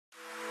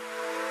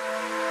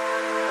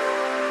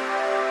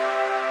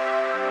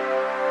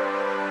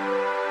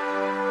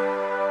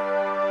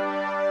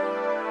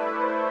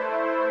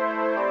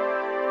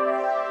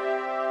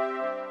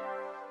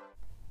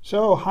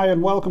So hi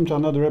and welcome to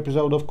another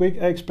episode of Quick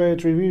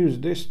Expert Reviews.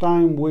 This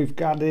time we've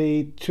got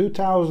a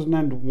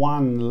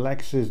 2001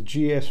 Lexus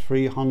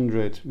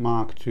GS300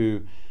 Mark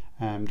II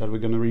that we're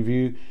going to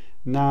review.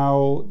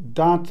 Now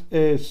that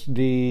is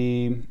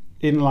the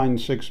inline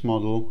 6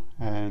 model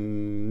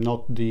and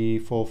not the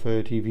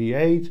 430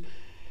 V8.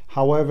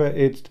 However,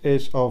 it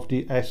is of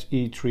the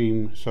SE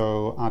trim,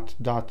 so at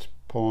that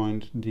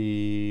point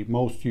the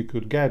most you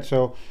could get.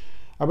 So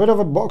a bit of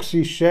a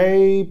boxy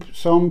shape.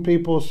 Some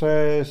people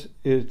says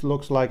it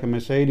looks like a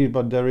Mercedes,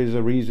 but there is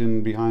a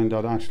reason behind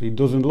that. Actually, it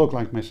doesn't look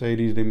like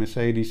Mercedes. The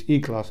Mercedes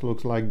E-Class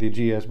looks like the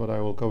GS, but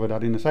I will cover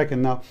that in a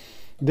second. Now,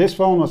 this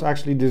phone was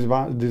actually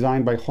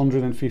designed by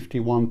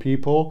 151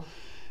 people.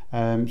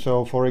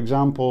 So, for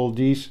example,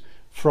 these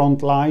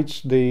front lights,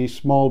 the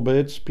small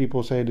bits,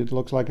 people say it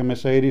looks like a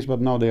Mercedes,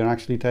 but no, they're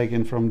actually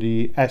taken from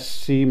the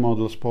SC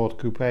model Sport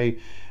Coupe.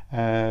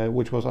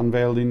 Which was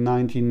unveiled in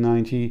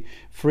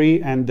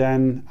 1993 and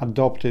then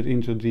adopted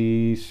into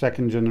the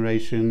second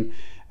generation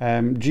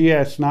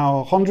GS. Now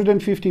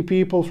 150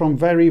 people from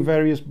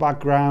various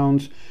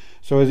backgrounds.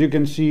 So as you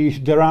can see,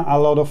 there are a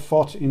lot of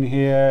foot in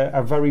here,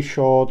 a very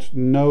short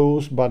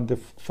nose, but the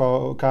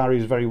car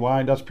is very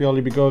wide. That's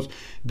purely because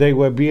they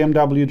were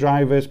BMW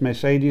drivers,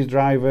 Mercedes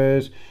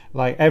drivers,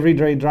 like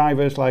everyday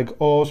drivers like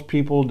us,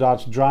 people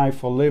that drive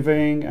for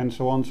living and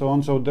so on, so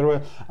on. So there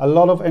were a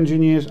lot of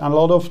engineers, a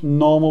lot of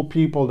normal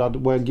people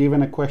that were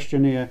given a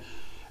questionnaire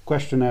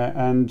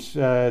and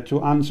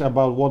to answer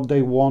about what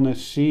they want to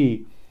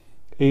see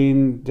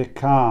in the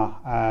car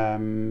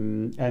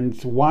and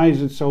why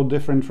is it so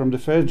different from the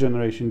first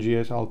generation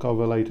GS. I'll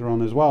cover later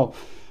on as well.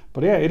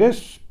 But yeah, it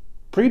is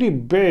pretty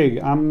big,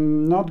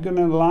 I'm not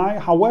gonna lie.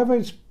 However,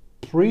 it's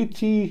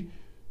pretty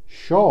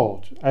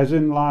short, as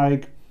in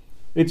like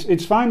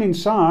it's fine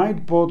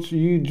inside, but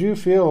you do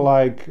feel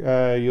like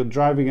you're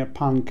driving a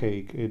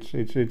pancake.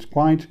 It's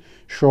quite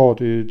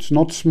short. It's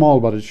not small,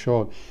 but it's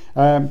short.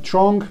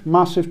 Trunk,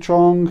 massive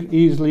trunk,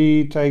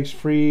 easily takes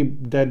 3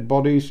 dead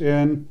bodies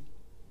in.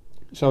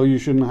 So you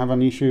shouldn't have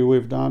an issue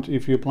with that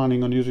if you're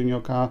planning on using your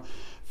car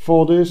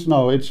for this.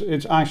 No,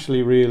 it's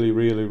actually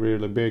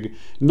really big.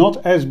 Not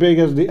as big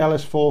as the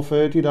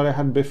LS430 that I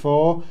had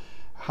before.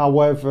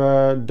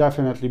 However,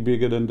 definitely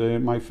bigger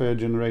than my third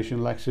generation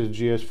Lexus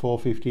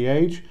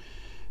GS450H,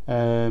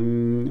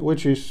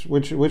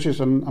 which is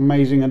an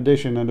amazing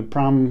addition, and the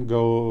pram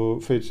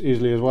fits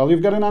easily as well.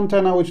 You've got an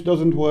antenna which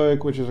doesn't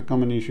work, which is a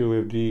common issue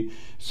with the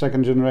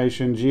second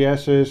generation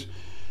GSs.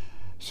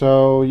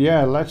 So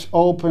yeah, let's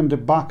open the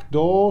back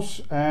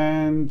doors,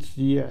 and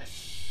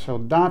yes, so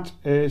that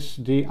is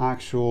the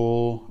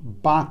actual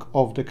back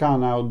of the car.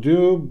 Now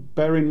do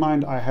bear in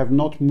mind I have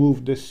not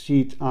moved the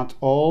seat at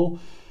all,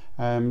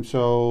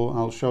 so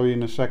I'll show you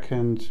in a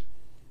second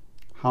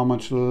how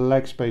much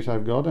leg space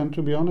I've got, and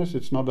to be honest,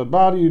 it's not that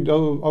bad. You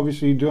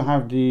obviously do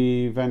have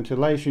the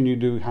ventilation, you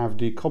do have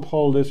the cup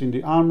holders in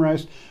the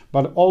armrest,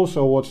 but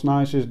also what's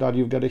nice is that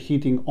you've got a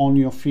heating on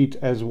your feet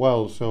as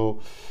well.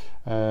 So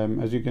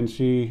as you can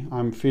see,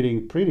 I'm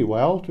fitting pretty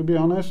well, to be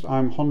honest.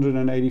 I'm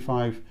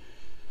 185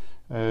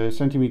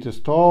 centimeters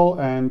tall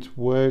and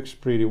works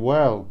pretty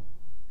well.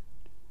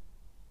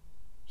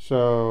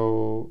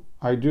 So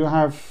I do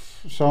have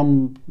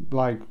some,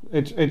 like,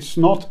 it's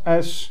not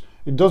as,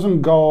 it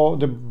doesn't go,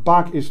 the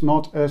back is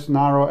not as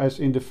narrow as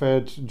in the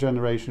third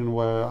generation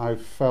where I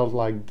felt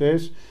like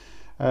this.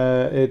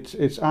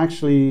 It's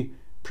actually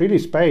pretty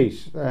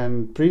spacious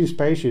in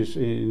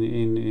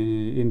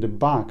the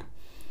back.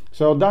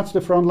 So that's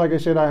the front. Like I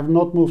said, I have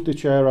not moved the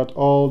chair at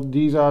all.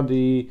 These are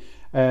the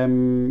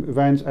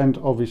vents and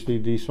obviously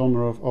the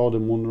sunroof or the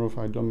moonroof.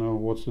 I don't know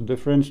what's the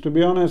difference, to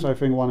be honest. I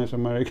think one is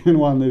American,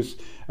 one is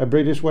a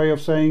British way of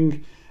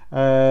saying.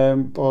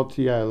 But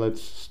yeah,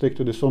 let's stick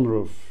to the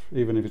sunroof,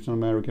 even if it's an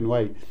American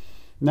way.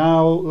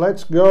 Now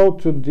let's go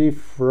to the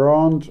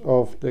front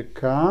of the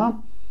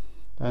car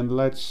and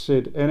let's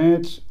sit in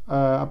it.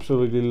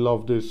 Absolutely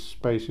love this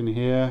space in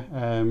here.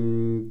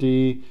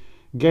 The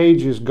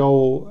gauges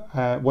go,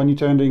 when you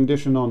turn the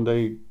ignition on,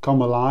 they come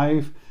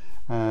alive,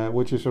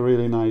 which is a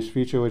really nice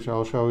feature, which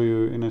I'll show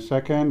you in a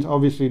second.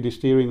 Obviously the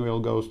steering wheel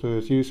goes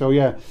towards you, so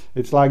yeah,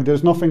 it's like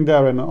there's nothing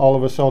there and all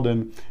of a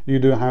sudden you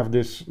do have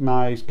this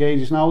nice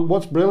gauges. Now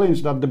what's brilliant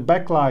is that the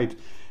backlight,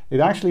 it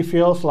actually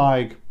feels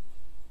like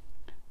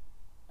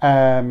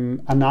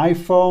an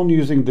iPhone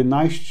using the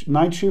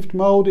night shift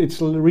mode. It's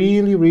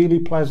really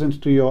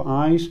pleasant to your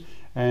eyes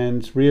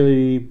and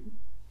really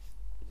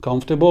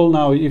comfortable.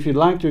 Now if you'd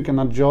like to, you can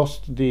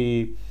adjust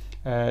the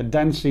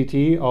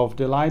density of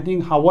the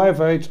lighting.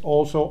 However, it's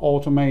also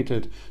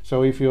automated,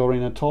 so if you're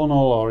in a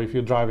tunnel or if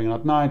you're driving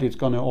at night, it's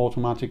going to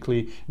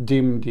automatically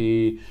dim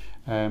the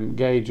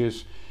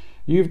gauges.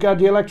 You've got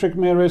the electric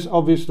mirrors,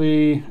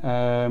 obviously.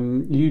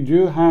 You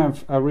do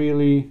have a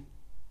really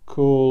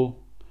cool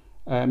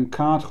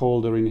card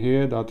holder in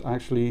here that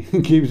actually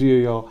gives you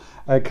your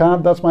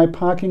card. That's my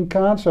parking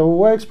card, so it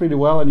works pretty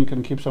well, and you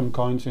can keep some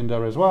coins in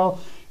there as well.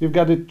 You've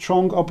got the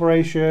trunk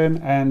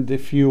operation and the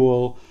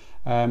fuel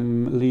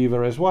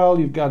lever as well.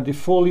 You've got the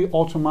fully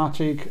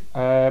automatic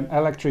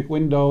electric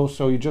windows,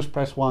 so you just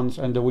press once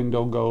and the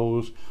window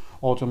goes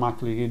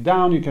automatically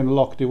down. You can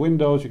lock the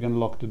windows, you can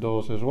lock the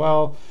doors as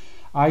well.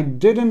 I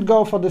didn't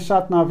go for the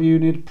sat-nav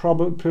unit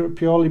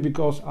purely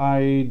because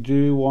I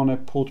do want to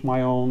put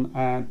my own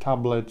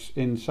tablets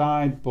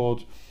inside,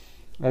 but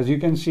as you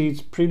can see,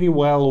 it's pretty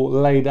well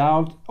laid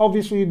out.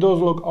 Obviously it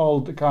does look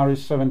old, the car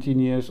is 17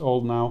 years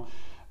old now,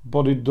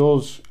 but it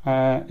does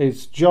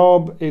its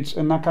job. It's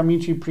a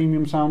Nakamichi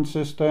premium sound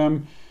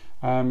system,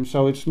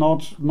 so it's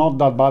not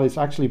that bad. It's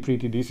actually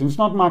pretty decent. It's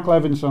not Mark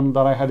Levinson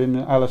that I had in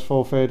the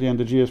LS430 and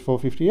the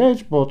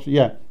GS450H, but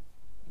yeah.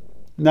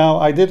 Now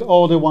I did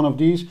order one of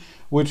these,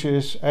 which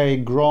is a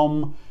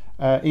GROM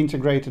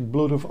integrated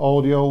Bluetooth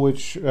audio,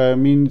 which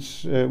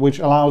which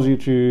allows you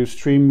to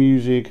stream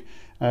music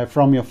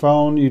from your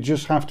phone. You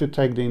just have to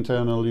take the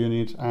internal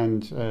unit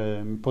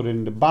and put it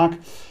in the back.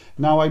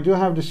 Now I do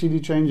have the CD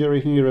changer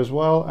here as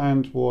well,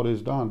 and what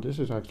is that? This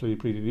is actually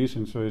pretty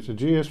decent. So it's a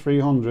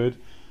GS300,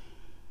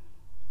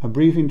 a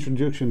brief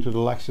introduction to the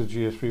Lexus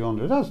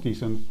GS300. That's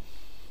decent.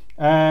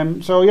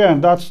 So yeah,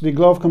 that's the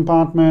glove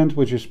compartment,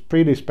 which is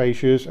pretty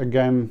spacious.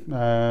 Again,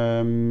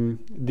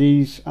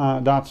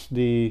 that's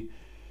the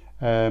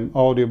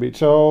audio bit.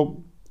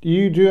 So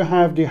you do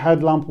have the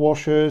headlamp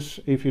washers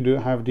if you do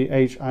have the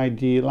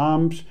HID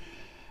lamps,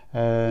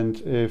 and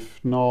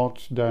if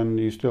not, then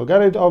you still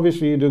get it.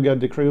 Obviously you do get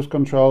the cruise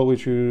control,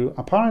 which you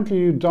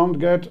apparently don't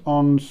get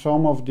on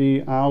some of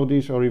the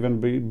Audis or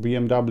even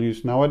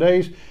BMWs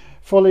nowadays.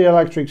 Fully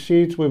electric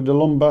seats with the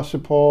lumbar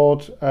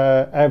support.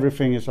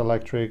 Everything is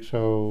electric,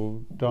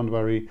 so don't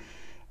worry.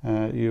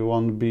 You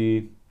won't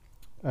be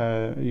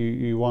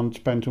you won't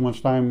spend too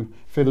much time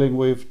fiddling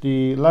with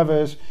the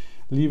levers.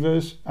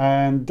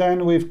 And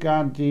then we've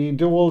got the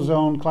dual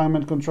zone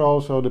climate control,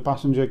 so the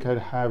passenger can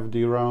have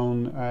their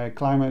own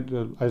climate,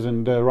 as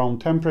in their own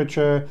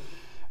temperature.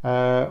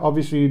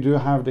 Obviously you do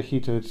have the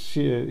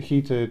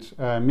heated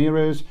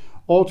mirrors.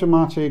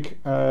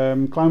 Automatic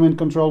climate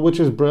control, which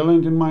is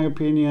brilliant in my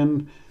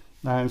opinion.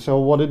 And so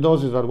what it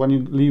does is that when you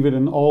leave it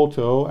in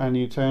auto and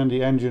you turn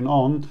the engine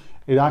on,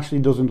 it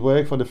actually doesn't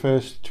work for the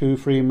first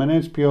 2-3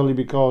 minutes, purely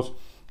because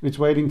it's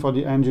waiting for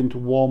the engine to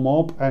warm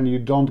up and you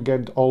don't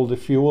get all the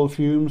fuel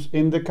fumes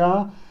in the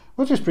car,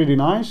 which is pretty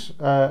nice,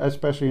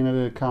 especially in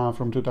a car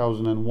from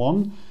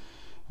 2001,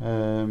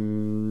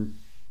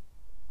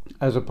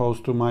 as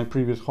opposed to my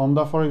previous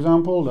Honda, for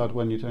example, that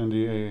when you turn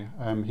the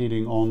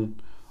heating on,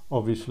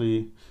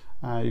 obviously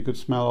you could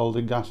smell all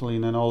the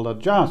gasoline and all that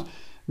jazz.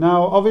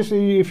 Now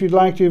obviously if you'd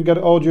like to get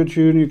audio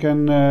tune, you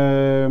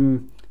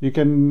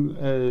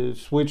can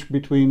switch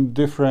between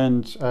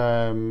different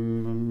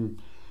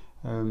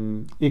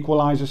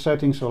equalizer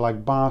settings, so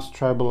like bass,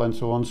 treble and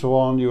so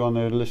on. You want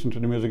to listen to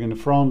the music in the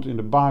front, in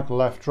the back,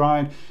 left,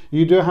 right.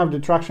 You do have the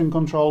traction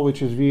control,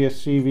 which is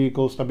VSC,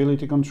 vehicle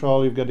stability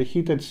control. You've got the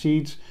heated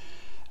seats,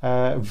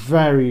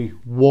 very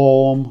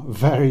warm,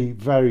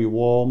 very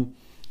warm.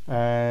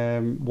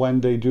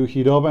 When they do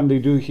heat up, and they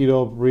do heat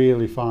up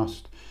really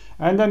fast.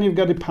 And then you've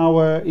got the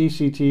power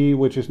ECT,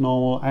 which is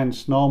normal and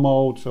snow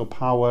mode. So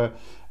power,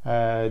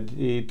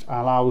 it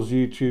allows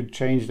you to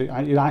change it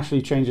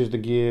actually changes the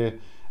gear.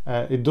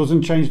 It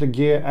doesn't change the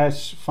gear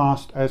as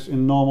fast as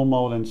in normal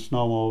mode, and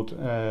snow mode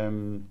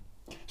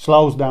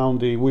slows down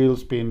the wheel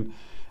spin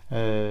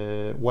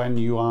when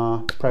you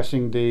are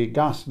pressing the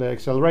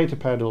accelerator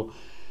pedal.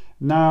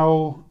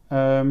 Now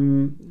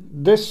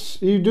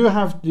this, you do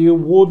have the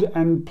wood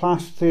and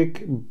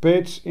plastic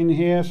bits in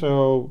here,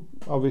 so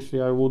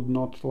obviously I would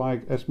not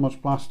like as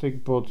much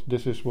plastic, but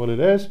this is what it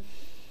is.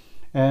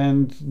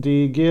 And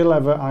the gear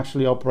lever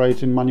actually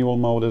operates in manual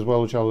mode as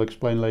well, which I'll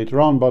explain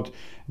later on. But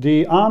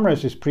the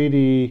armrest is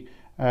pretty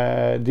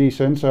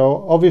decent.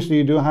 So obviously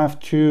you do have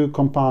 2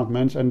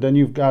 compartments, and then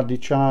you've got the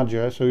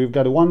charger. So you've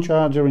got one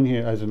charger in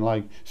here, as in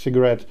like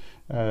cigarette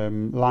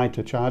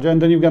lighter charger,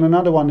 and then you've got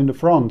another one in the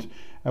front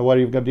where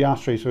you've got the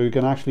ashtray, so you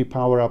can actually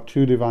power up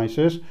 2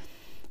 devices,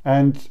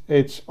 and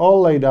it's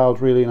all laid out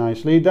really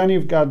nicely. Then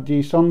you've got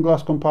the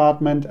sunglass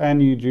compartment,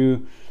 and you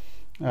do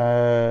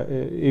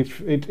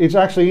it's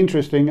actually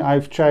interesting,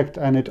 I've checked,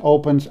 and it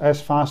opens as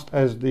fast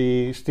as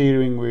the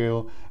steering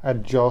wheel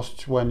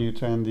adjusts when you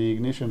turn the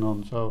ignition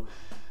on. So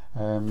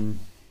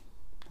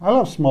I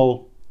love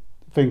small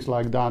things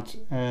like that.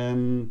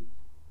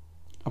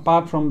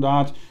 Apart from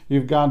that,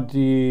 you've got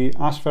the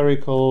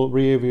aspherical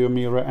rear view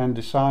mirror and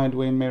the side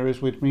wind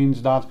mirrors, which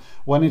means that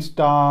when it's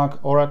dark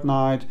or at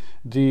night,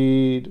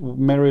 the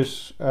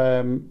mirrors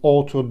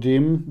auto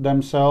dim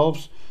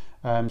themselves,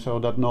 so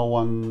that no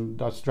one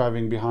that's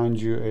driving behind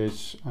you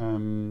is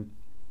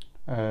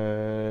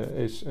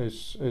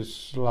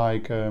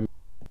like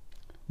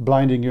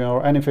blinding you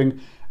or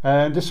anything.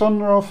 The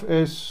sunroof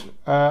is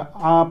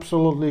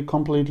absolutely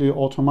completely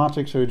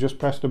automatic, so you just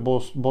press the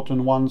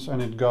button once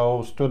and it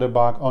goes to the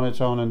back on its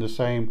own, and the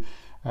same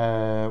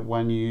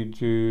when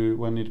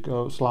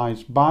it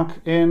slides back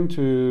in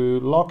to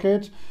lock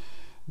it.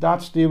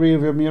 that's the rear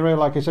view mirror.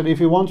 Like I said, if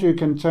you want, you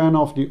can turn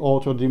off the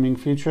auto dimming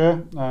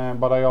feature,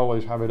 but I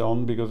always have it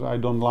on because I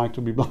don't like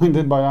to be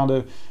blinded by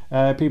other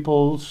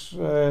people's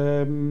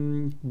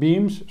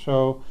beams.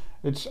 So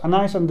it's a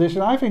nice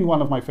addition. I think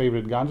one of my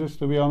favorite gadgets,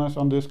 to be honest,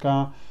 on this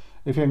car,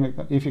 if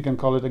you can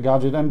call it a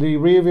gadget. And the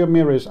rear view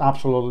mirror is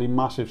absolutely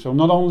massive. So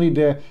not only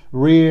the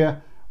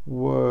rear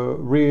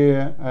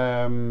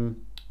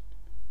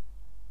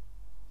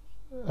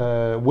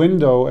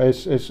window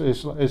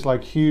is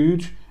like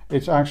huge,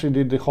 it's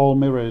actually the whole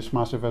mirror is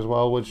massive as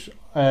well, which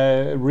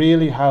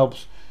really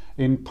helps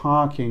in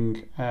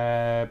parking,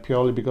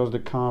 purely because the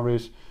car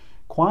is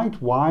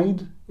quite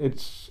wide.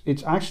 It's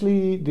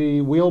actually,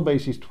 the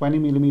wheelbase is 20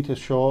 millimeters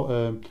short,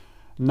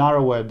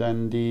 narrower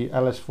than the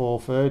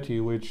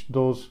LS430, which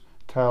does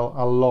tell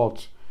a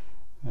lot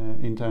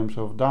in terms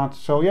of that.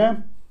 So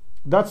yeah,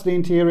 that's the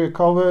interior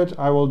covered.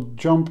 I will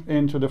jump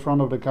into the front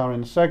of the car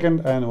in a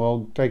second and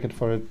we'll take it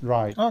for a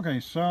ride.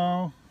 Okay,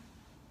 so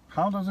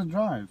how does it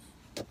drive?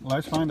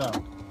 Let's find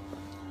out.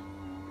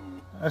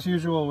 As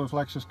usual with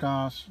Lexus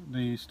cars,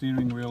 the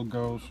steering wheel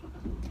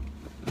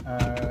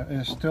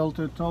is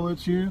tilted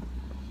towards you.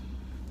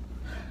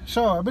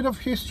 So a bit of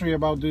history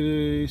about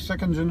the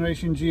second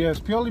generation GS,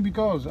 purely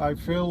because I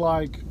feel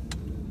like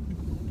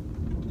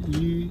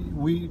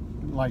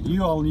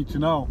you all need to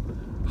know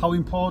how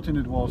important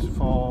it was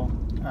for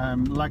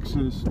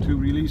Lexus to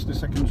release the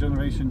second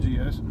generation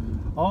GS,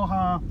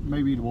 or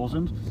maybe it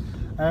wasn't.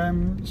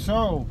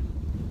 So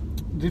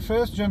the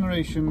first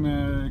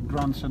generation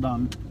Grand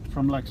Sedan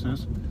from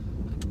Lexus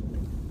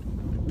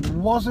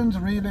wasn't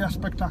really a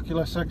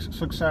spectacular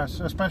success,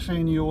 especially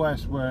in the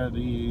US, where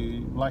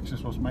the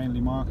Lexus was mainly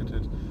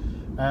marketed.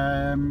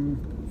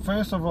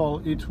 First of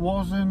all, it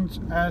wasn't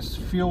as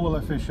fuel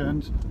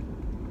efficient,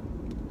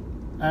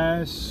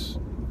 as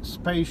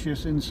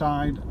spacious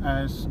inside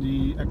as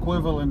the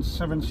equivalent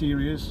 7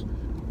 Series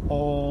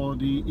or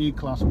the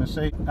E-Class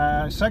Mercedes.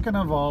 Second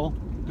of all,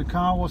 the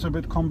car was a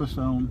bit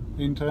cumbersome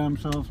in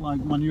terms of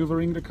like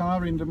maneuvering the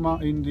car in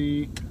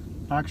the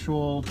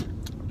actual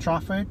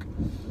traffic.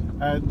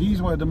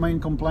 These were the main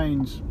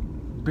complaints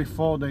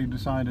before they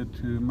decided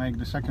to make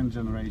the second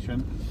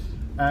generation.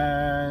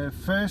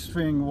 Third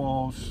thing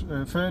was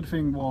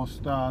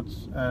that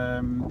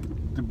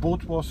the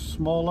boot was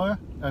smaller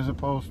as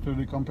opposed to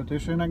the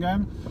competition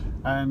again,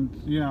 and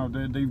you know,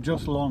 they've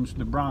just launched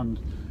the brand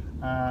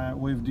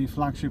with the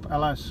flagship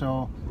LS,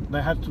 so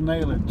they had to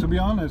nail it. To be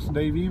honest,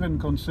 they've even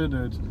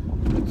considered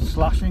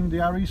slashing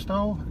the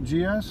Aristo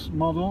GS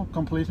model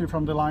completely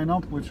from the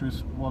lineup, which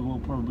is what will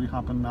probably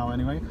happen now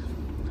anyway.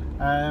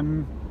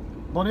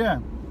 But yeah,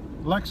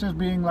 Lexus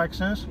being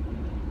Lexus,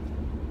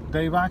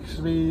 they've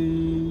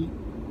actually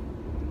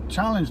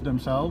challenged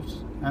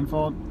themselves and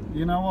thought,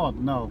 you know what,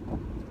 no,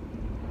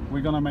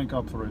 we're gonna make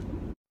up for it.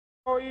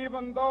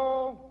 Even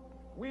though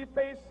we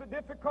face the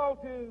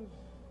difficulties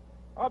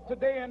of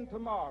today and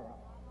tomorrow,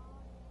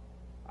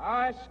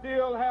 I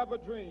still have a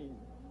dream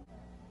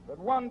that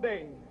one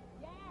day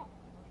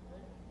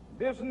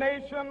this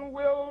nation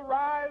will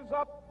rise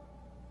up.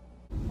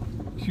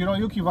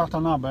 Hiroyuki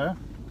Watanabe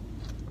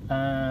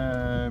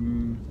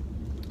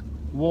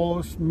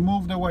was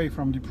moved away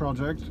from the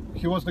project.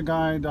 He was the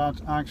guy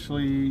that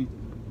actually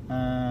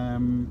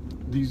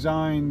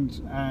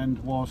designed and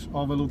was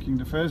overlooking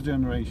the first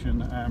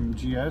generation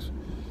GS.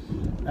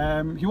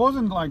 He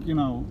wasn't, like, you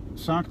know,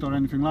 sacked or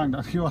anything like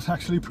that. He was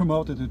actually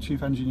promoted to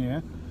chief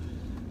engineer.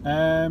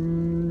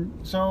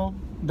 So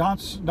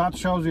that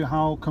shows you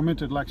how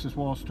committed Lexus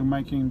was to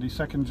making the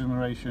second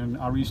generation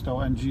Aristo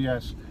and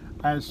GS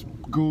as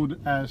good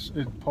as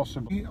it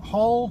possible. The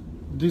whole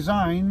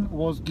design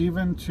was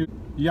given to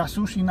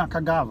Yasushi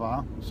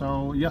Nakagawa.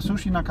 So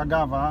Yasushi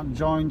Nakagawa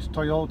joined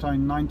Toyota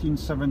in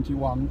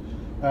 1971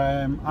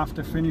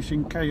 after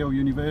finishing Keio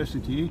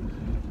University,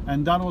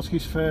 and that was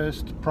his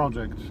first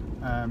project.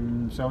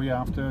 So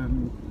yeah, after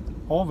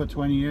over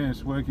 20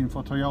 years working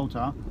for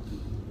Toyota,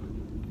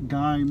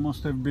 guy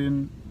must have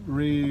been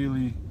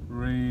really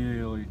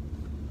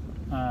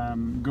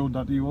good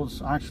that he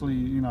was actually,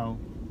 you know,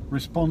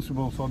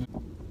 responsible for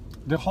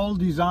the whole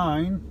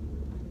design.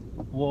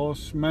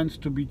 Was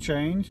meant to be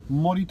changed.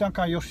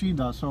 Moritaka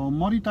Yoshida. So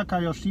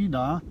Moritaka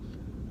Yoshida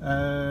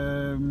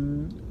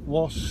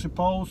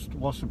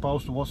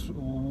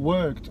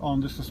worked on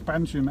the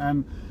suspension,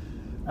 and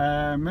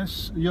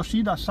Miss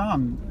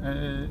Yoshida-san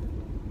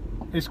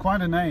is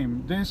quite a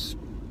name. This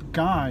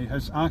guy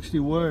has actually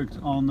worked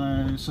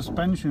on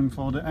suspension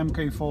for the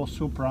MK4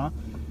 Supra,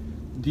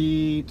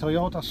 the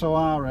Toyota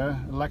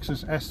Soares,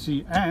 Lexus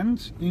SC,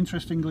 and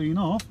interestingly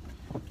enough,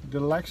 the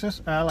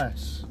Lexus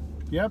LS.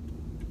 Yep.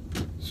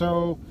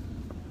 So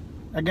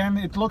again,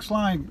 it looks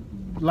like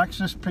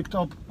Lexus picked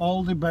up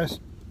all the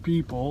best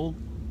people,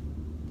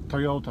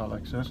 Toyota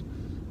Lexus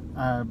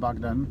back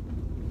then,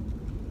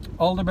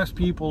 all the best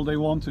people they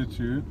wanted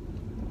to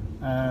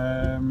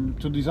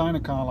design a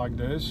car like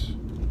this,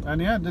 and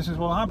yeah, this is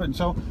what happened.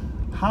 So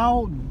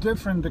how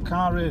different the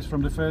car is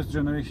from the first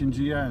generation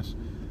GS?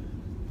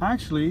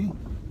 Actually,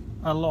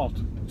 a lot.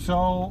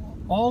 So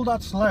all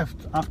that's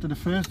left after the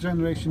first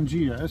generation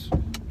GS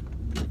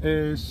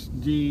is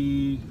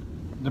the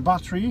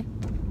battery,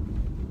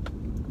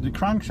 the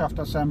crankshaft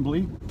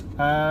assembly.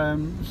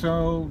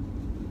 So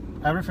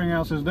everything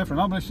else is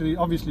different.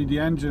 Obviously the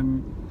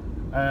engine,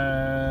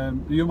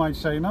 you might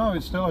say no,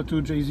 it's still a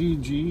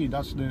 2JZ GE.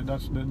 That's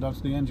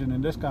the engine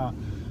in this car.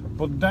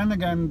 But then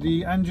again,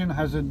 the engine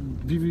has a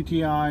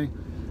VVTi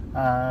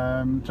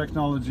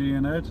technology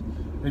in it.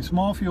 It's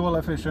more fuel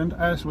efficient,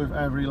 as with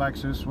every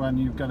Lexus when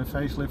you've got a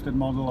facelifted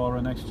model or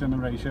a next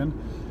generation.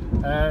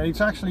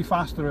 It's actually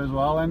faster as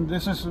well, and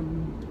this is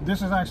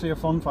actually a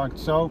fun fact.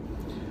 So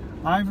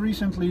I've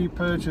recently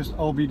purchased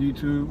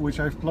OBD2, which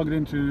I've plugged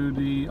into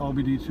the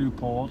OBD2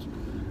 port.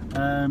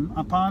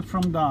 Apart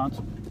from that,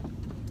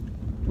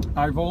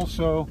 I've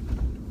also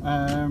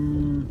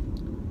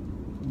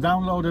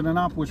downloaded an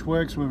app which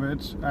works with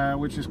it,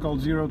 which is called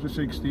 0 to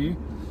 60,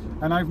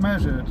 and I've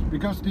measured,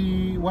 because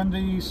when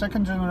the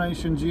second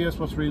generation GS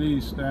was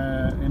released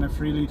in a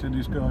 3-litre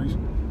disguise,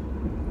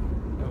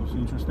 that was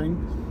interesting,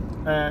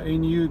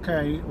 in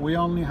UK we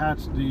only had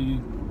the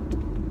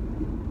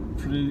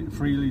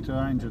 3-litre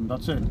engine,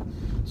 that's it.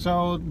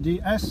 So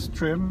the S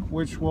trim,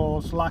 which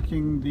was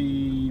lacking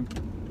the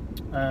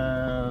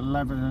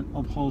leather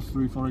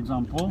upholstery, for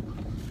example,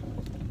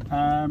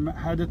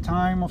 had a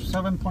time of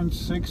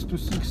 7.6 to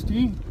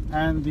 60,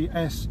 and the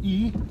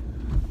SE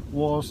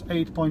was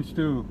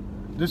 8.2.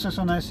 This is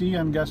an SE,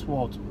 and guess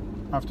what?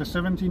 After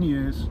 17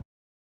 years,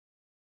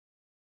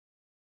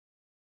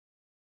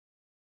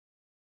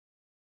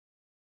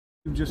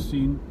 you've just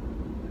seen,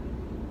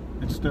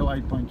 it's still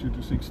 8.2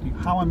 to 60.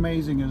 How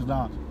amazing is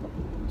that?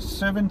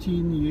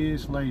 17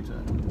 years later.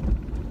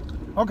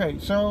 Okay,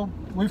 so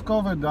we've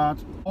covered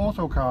that.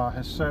 Autocar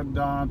has said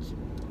that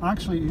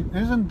actually it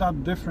isn't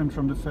that different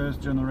from the first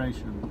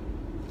generation.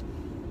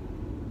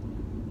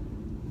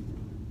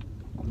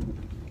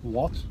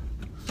 What?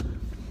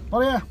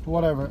 But yeah,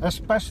 whatever,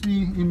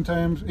 especially in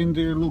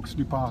the looks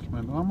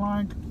department. And I'm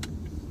like,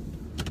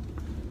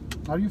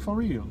 are you for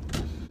real?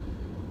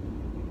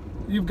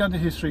 You've got the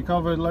history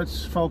covered,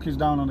 let's focus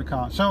down on the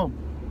car. So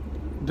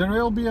there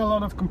will be a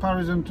lot of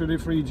comparison to the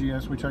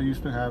 3GS, which I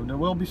used to have. There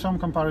will be some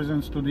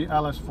comparisons to the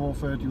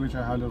LS430, which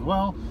I had as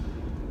well.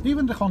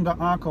 Even the Honda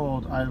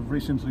Accord I've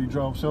recently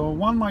drove. So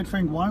one might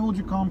think, why would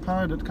you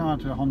compare that car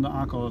to a Honda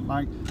Accord?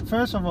 Like,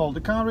 first of all, the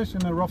car is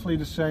in a roughly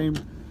the same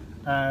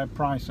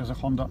price as a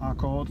Honda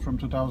Accord from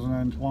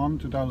 2001,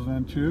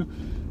 2002.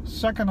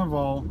 Second of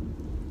all,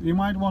 you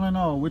might want to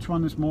know which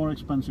one is more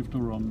expensive to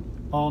run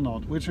or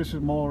not, which is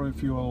more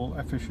fuel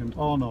efficient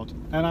or not.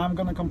 And I'm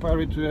going to compare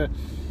it to a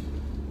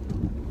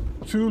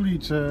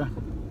 2-litre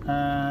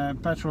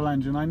petrol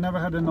engine. I never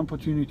had an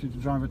opportunity to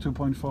drive a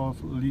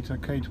 2.4-litre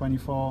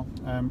K24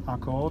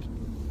 Accord,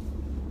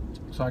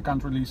 so I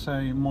can't really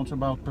say much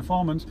about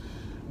performance.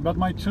 But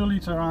my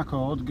 2-litre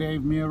Accord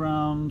gave me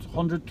around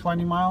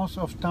 120 miles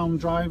of town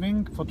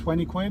driving for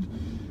 20 quid.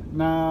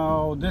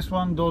 Now this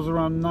one does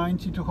around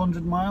 90 to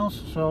 100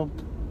 miles, so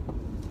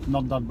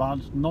not that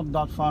bad, not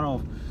that far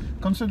off.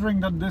 Considering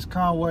that this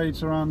car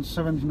weighs around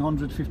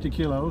 1750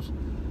 kilos,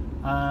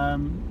 I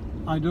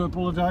do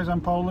apologize,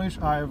 I'm Polish,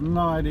 I have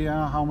no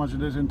idea how much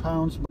it is in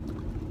pounds.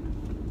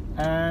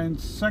 And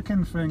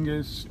second thing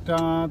is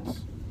that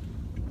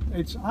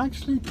it's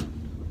actually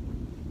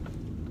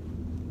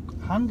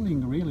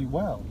handling really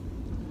well.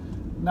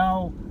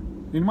 Now,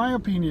 in my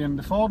opinion,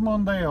 the Ford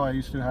Mondeo I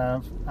used to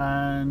have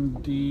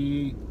and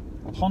the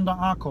Honda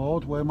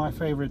Accord were my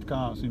favorite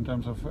cars in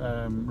terms of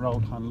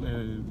road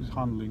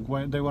handling.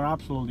 They were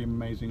absolutely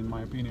amazing in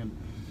my opinion.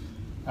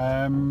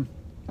 I've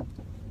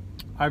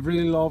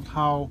really loved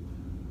how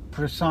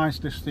precise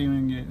the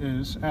steering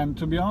is, and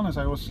to be honest,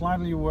 I was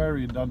slightly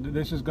worried that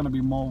this is going to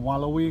be more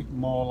wallowy,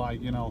 more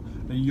like, you know,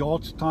 a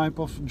yacht type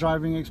of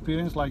driving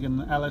experience like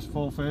an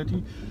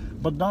LS430,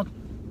 but that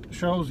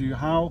shows you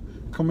how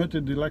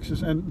committed the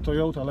Lexus and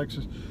Toyota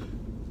Lexus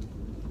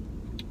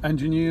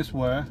engineers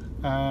were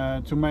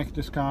to make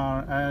this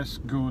car as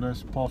good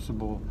as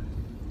possible.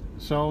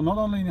 So not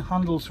only it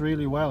handles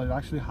really well, it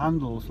actually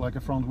handles like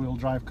a front-wheel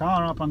drive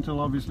car up until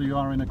obviously you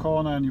are in a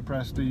corner and you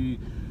press the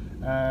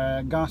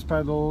gas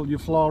pedal, you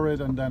floor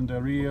it, and then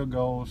the rear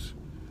goes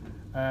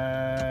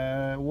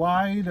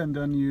wide, and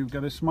then you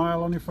get a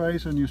smile on your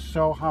face and you're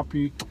so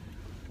happy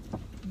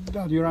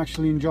that you're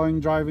actually enjoying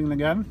driving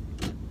again.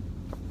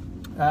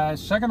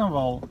 Second of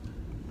all,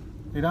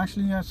 it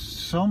actually has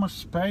so much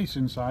space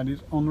inside,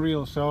 it's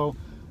unreal. So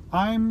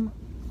I'm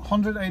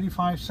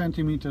 185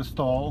 centimeters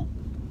tall,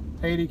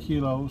 80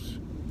 kilos,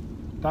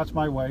 that's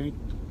my weight,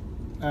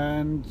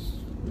 and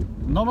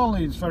not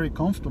only it's very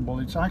comfortable,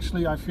 it's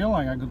actually, I feel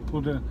like I could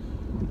put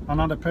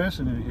another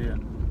person in here,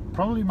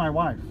 probably my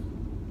wife.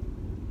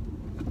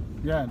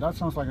 Yeah, that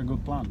sounds like a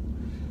good plan.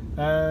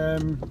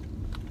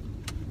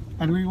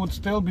 And we would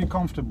still be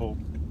comfortable,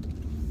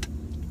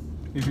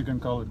 if you can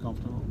call it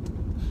comfortable.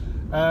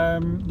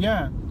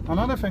 Yeah,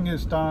 another thing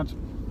is that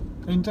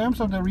in terms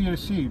of the rear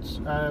seats,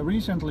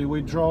 recently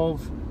we did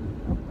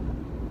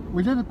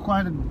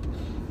quite a,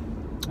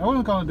 I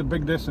wouldn't call it a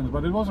big distance,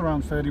 but it was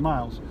around 30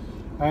 miles.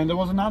 And there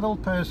was an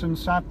adult person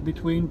sat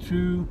between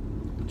two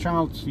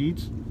child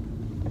seats,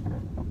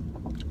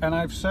 And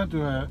I've said to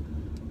her,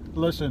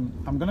 listen,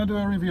 I'm gonna do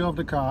a review of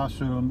the car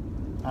soon.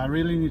 I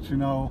really need to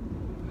know,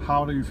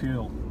 how do you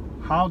feel?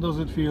 How does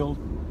it feel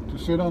to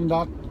sit on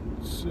that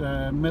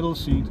middle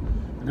seat?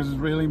 Because it's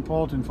really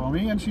important for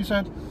me. And she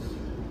said,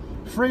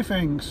 3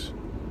 things.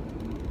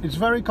 It's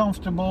very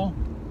comfortable.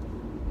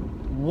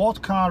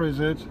 What car is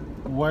it?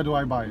 Where do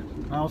I buy it?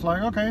 And I was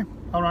like, okay,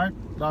 all right,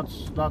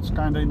 that's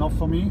kind of enough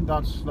for me.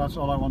 That's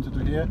all I wanted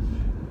to hear.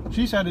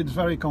 She said it's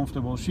very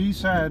comfortable. She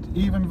said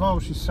even though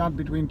she sat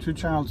between 2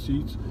 child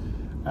seats,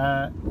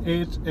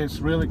 it is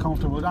really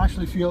comfortable. It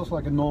actually feels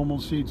like a normal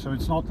seat, so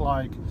it's not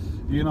like,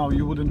 you know,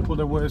 you wouldn't put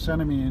a worse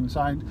enemy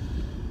inside.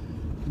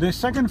 The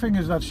second thing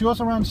is that she was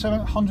around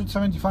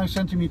 175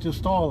 centimeters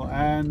tall,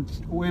 and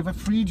with a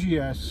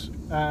 3GS,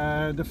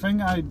 the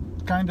thing I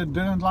kind of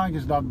didn't like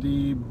is that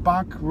the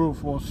back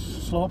roof was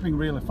sloping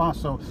really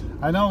fast. So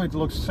I know it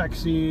looks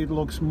sexy, it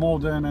looks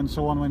modern and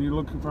so on when you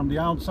look from the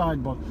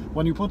outside, but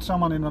when you put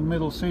someone in the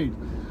middle seat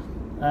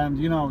and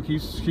you know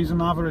he's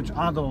an average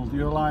adult,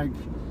 you're like,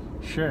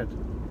 shit,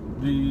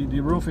 the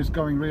roof is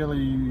going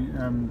really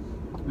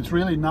it's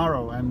really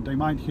narrow and they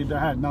might hit their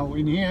head. Now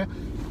in here,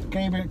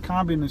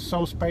 cabin is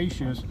so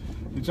spacious,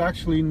 it's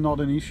actually not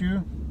an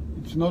issue.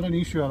 It's not an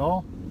issue at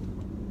all.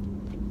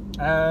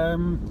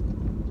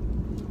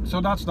 So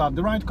that's that.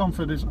 The ride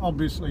comfort is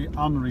obviously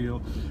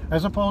unreal,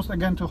 as opposed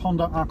again to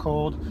Honda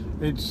Accord.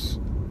 It's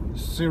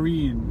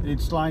serene.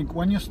 It's like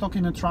when you're stuck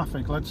in the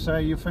traffic, let's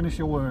say you finish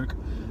your work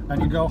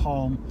and you go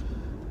home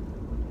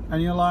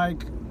and you're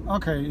like,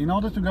 okay, in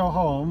order to go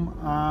home,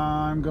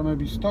 I'm gonna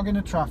be stuck in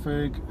the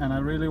traffic and I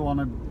really don't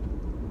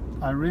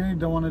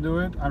want to do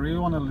it. I really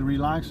want to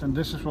relax, and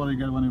this is what you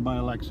get when you buy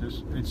a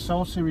Lexus. It's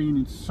so serene,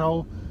 it's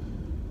so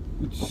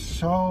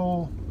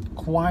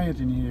quiet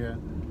in here.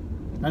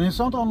 And it's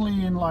not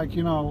only in, like,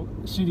 you know,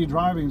 city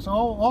driving, it's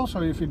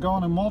also if you go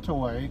on a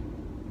motorway.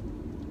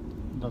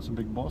 That's a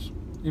big boss.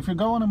 If you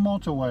go on a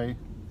motorway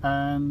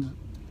and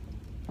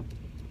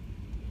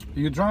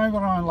you drive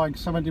around like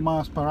 70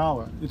 miles per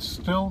hour, it's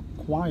still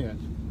quiet.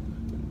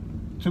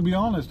 To be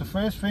honest, the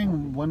first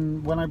thing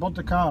when I bought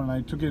the car and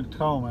I took it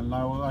home, and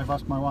I've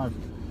asked my wife,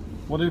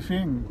 what do you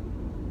think?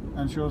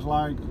 And she was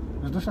like,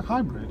 is this a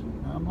hybrid?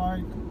 And I'm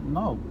like,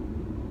 no,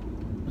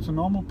 it's a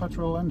normal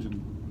petrol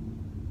engine.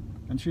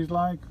 And she's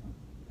like,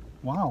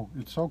 wow,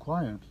 it's so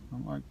quiet.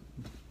 I'm like,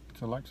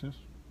 it's a Lexus.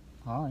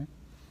 Hi.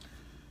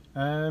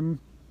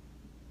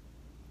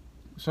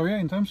 So yeah,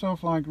 in terms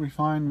of like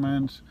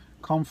refinement,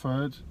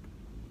 comfort,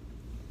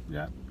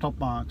 yeah, top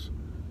marks.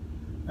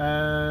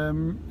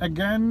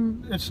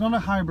 Again, it's not a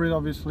hybrid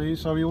obviously,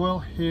 so you will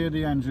hear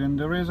the engine.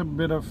 There is a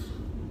bit of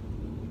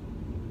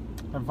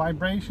a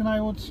vibration, I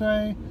would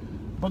say,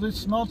 but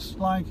it's not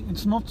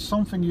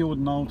something you would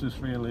notice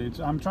really.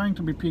 I'm trying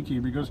to be picky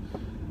because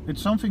it's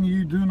something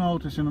you do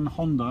notice in a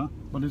Honda,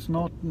 but it's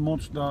not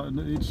much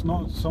it's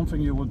not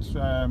something you would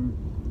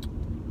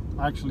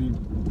actually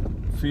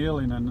feel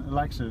in a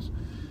Lexus.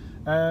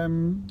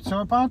 So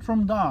apart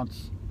from that,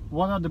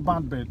 what are the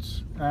bad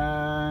bits?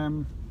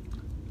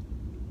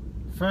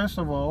 First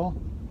of all,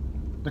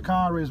 the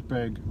car is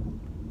big.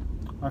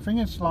 I think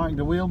it's like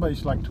the wheelbase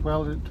is like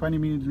 20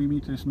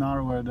 millimeters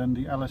narrower than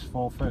the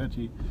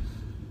LS430,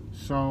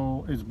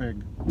 so it's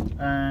big.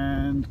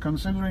 And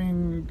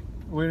considering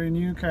we're in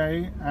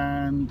UK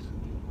and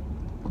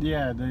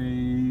yeah,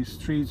 the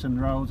streets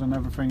and roads and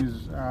everything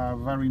is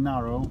very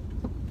narrow,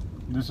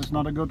 this is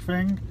not a good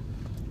thing.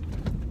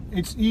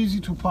 It's easy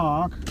to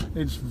park,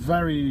 it's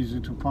very easy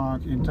to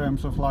park in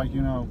terms of, like,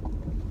 you know,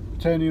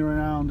 turning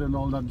around and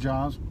all that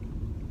jazz,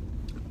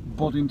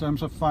 but in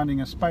terms of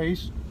finding a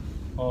space,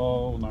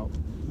 oh no,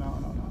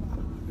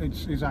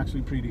 it's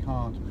actually pretty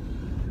hard.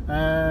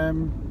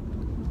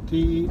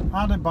 The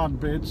other bad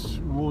bits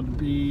would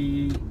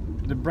be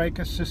the brake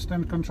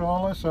assistant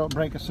controller. So I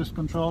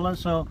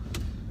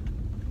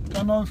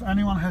don't know if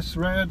anyone has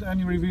read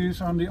any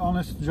reviews on the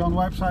Honest John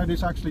website.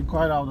 It's actually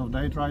quite out of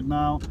date right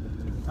now,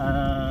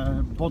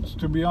 but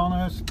to be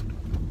honest,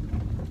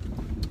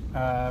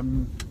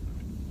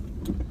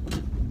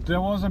 there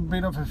was a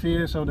bit of a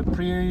fear. So the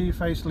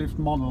pre-facelift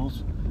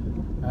models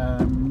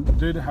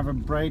did have a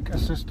brake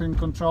assistant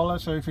controller,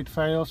 so if it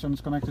fails and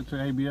it's connected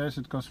to ABS,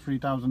 it costs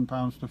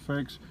 £3,000 to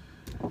fix,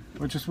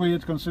 which is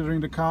weird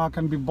considering the car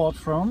can be bought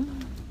from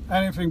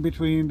anything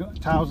between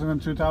 £1,000 and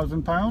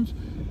 £2,000.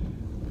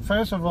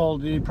 First of all,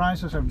 the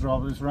prices have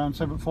dropped. It's around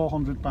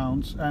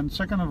 £400, and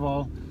second of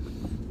all,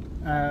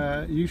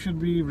 you should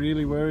be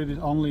really worried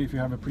only if you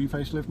have a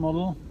pre-facelift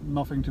model.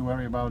 Nothing to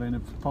worry about in a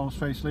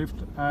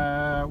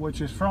post-facelift, which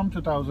is from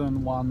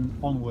 2001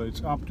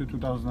 onwards up to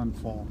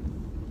 2004.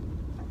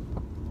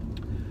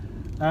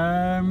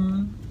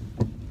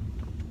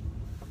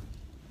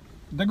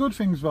 The good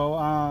things though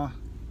are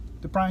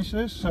the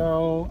prices.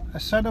 So a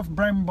set of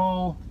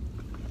Brembo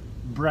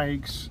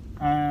brakes,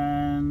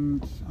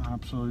 and I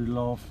absolutely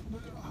love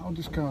how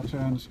this car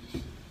turns.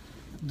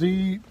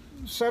 The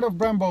set of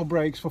Brembo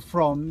brakes for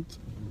front,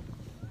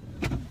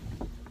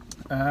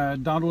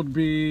 that would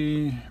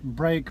be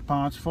brake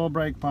parts, 4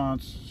 brake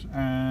parts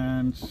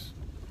and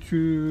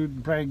 2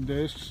 brake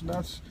discs.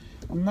 That's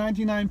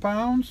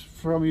 £99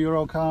 from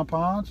Euro Car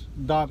Parts.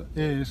 That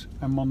is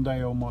a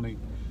Mondeo money.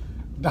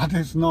 That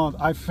is not.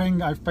 I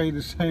think I've paid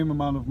the same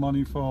amount of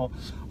money for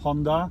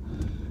Honda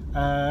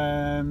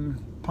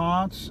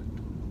parts.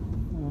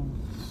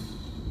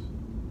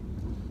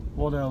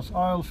 What else?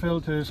 Oil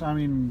filters. I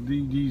mean,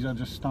 these are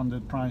just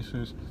standard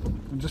prices.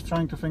 I'm just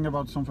trying to think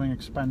about something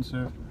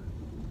expensive.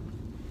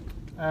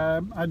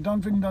 I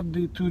don't think that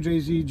the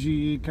 2JZ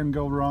GE can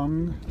go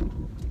wrong.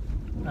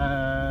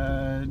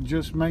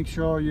 Just make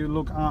sure you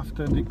look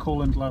after the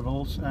coolant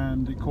levels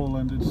and the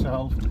coolant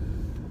itself.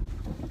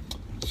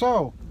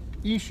 So,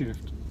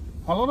 E-shift.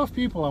 A lot of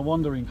people are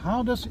wondering,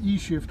 how does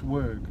E-shift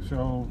work?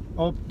 So,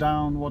 up,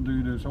 down, what do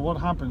you do? So what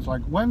happens?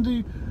 Like,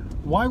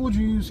 why would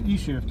you use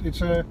E-shift?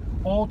 It's a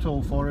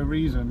auto for a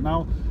reason.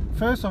 Now,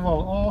 first of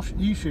all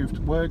E-shift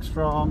works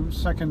from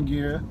second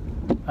gear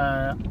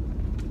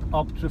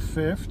up to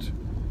fifth,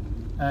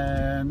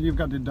 and you've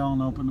got the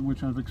down open,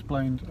 which I've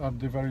explained at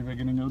the very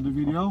beginning of the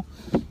video.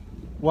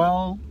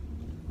 Well,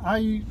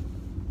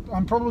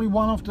 I'm probably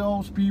one of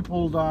those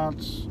people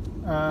that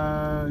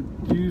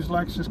use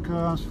Lexus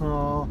cars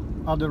for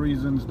other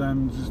reasons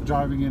than just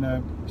driving in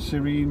a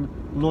serene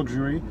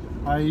luxury.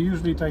 I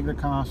usually take the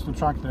cars to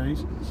track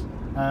days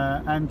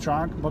and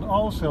track, but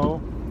also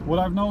what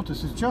I've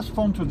noticed is just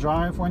fun to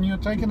drive. When you're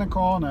taking a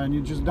corner and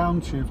you just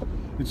downshift,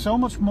 it's so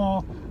much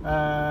more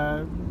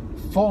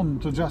fun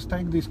to just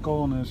take these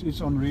corners. It's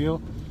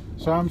unreal.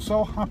 So I'm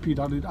so happy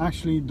that it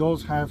actually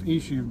does have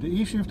E-shift. The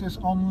E-shift is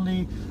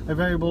only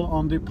available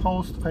on the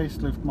post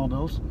facelift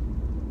models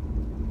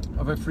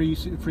of a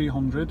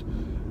 300,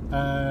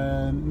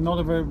 not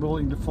available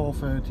in the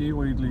 430,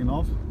 weirdly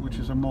enough, which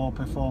is a more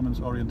performance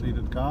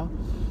orientated car.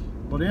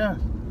 But yeah,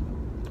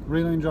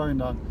 really enjoying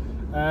that.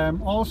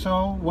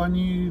 Also, when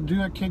you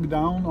do a kick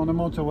down on a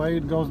motorway,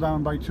 it goes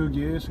down by 2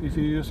 gears. If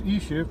you use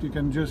E-shift, you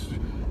can just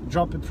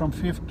drop it from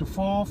 5th to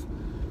 4th,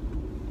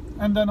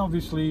 and then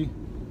obviously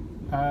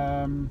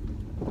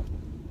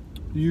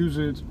use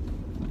it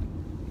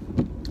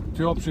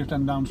to upshift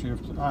and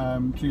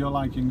downshift to your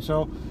liking.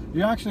 So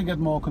you actually get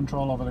more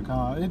control over the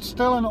car. It's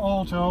still an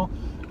auto,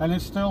 and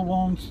it still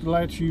won't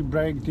let you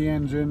break the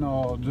engine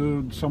or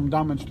do some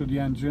damage to the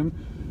engine,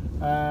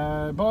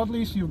 but at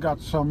least you've got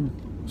some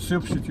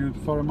substitute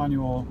for a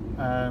manual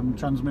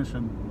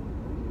transmission.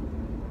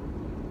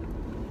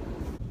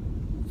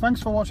 Thanks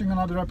for watching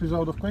another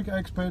episode of Quick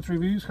Expert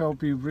Reviews.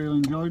 Hope you've really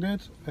enjoyed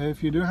it.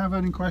 If you do have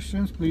any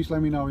questions, please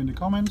let me know in the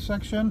comments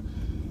section.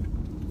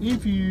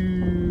 If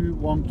you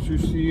want to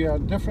see a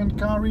different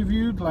car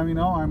reviewed, let me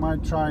know. I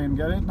might try and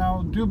get it.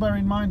 Now, do bear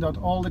in mind that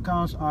all the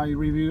cars I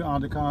review are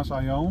the cars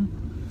I own.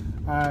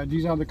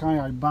 These are the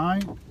cars I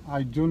buy.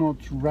 I do not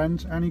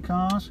rent any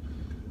cars.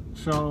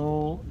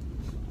 So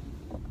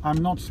I'm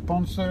not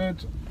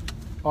sponsored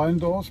or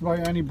endorsed by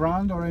any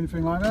brand or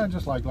anything like that. I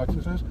just like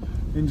Lexuses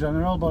in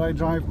general, but I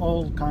drive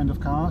all kind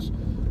of cars.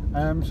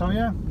 So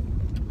yeah,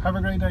 have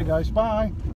a great day, guys. Bye.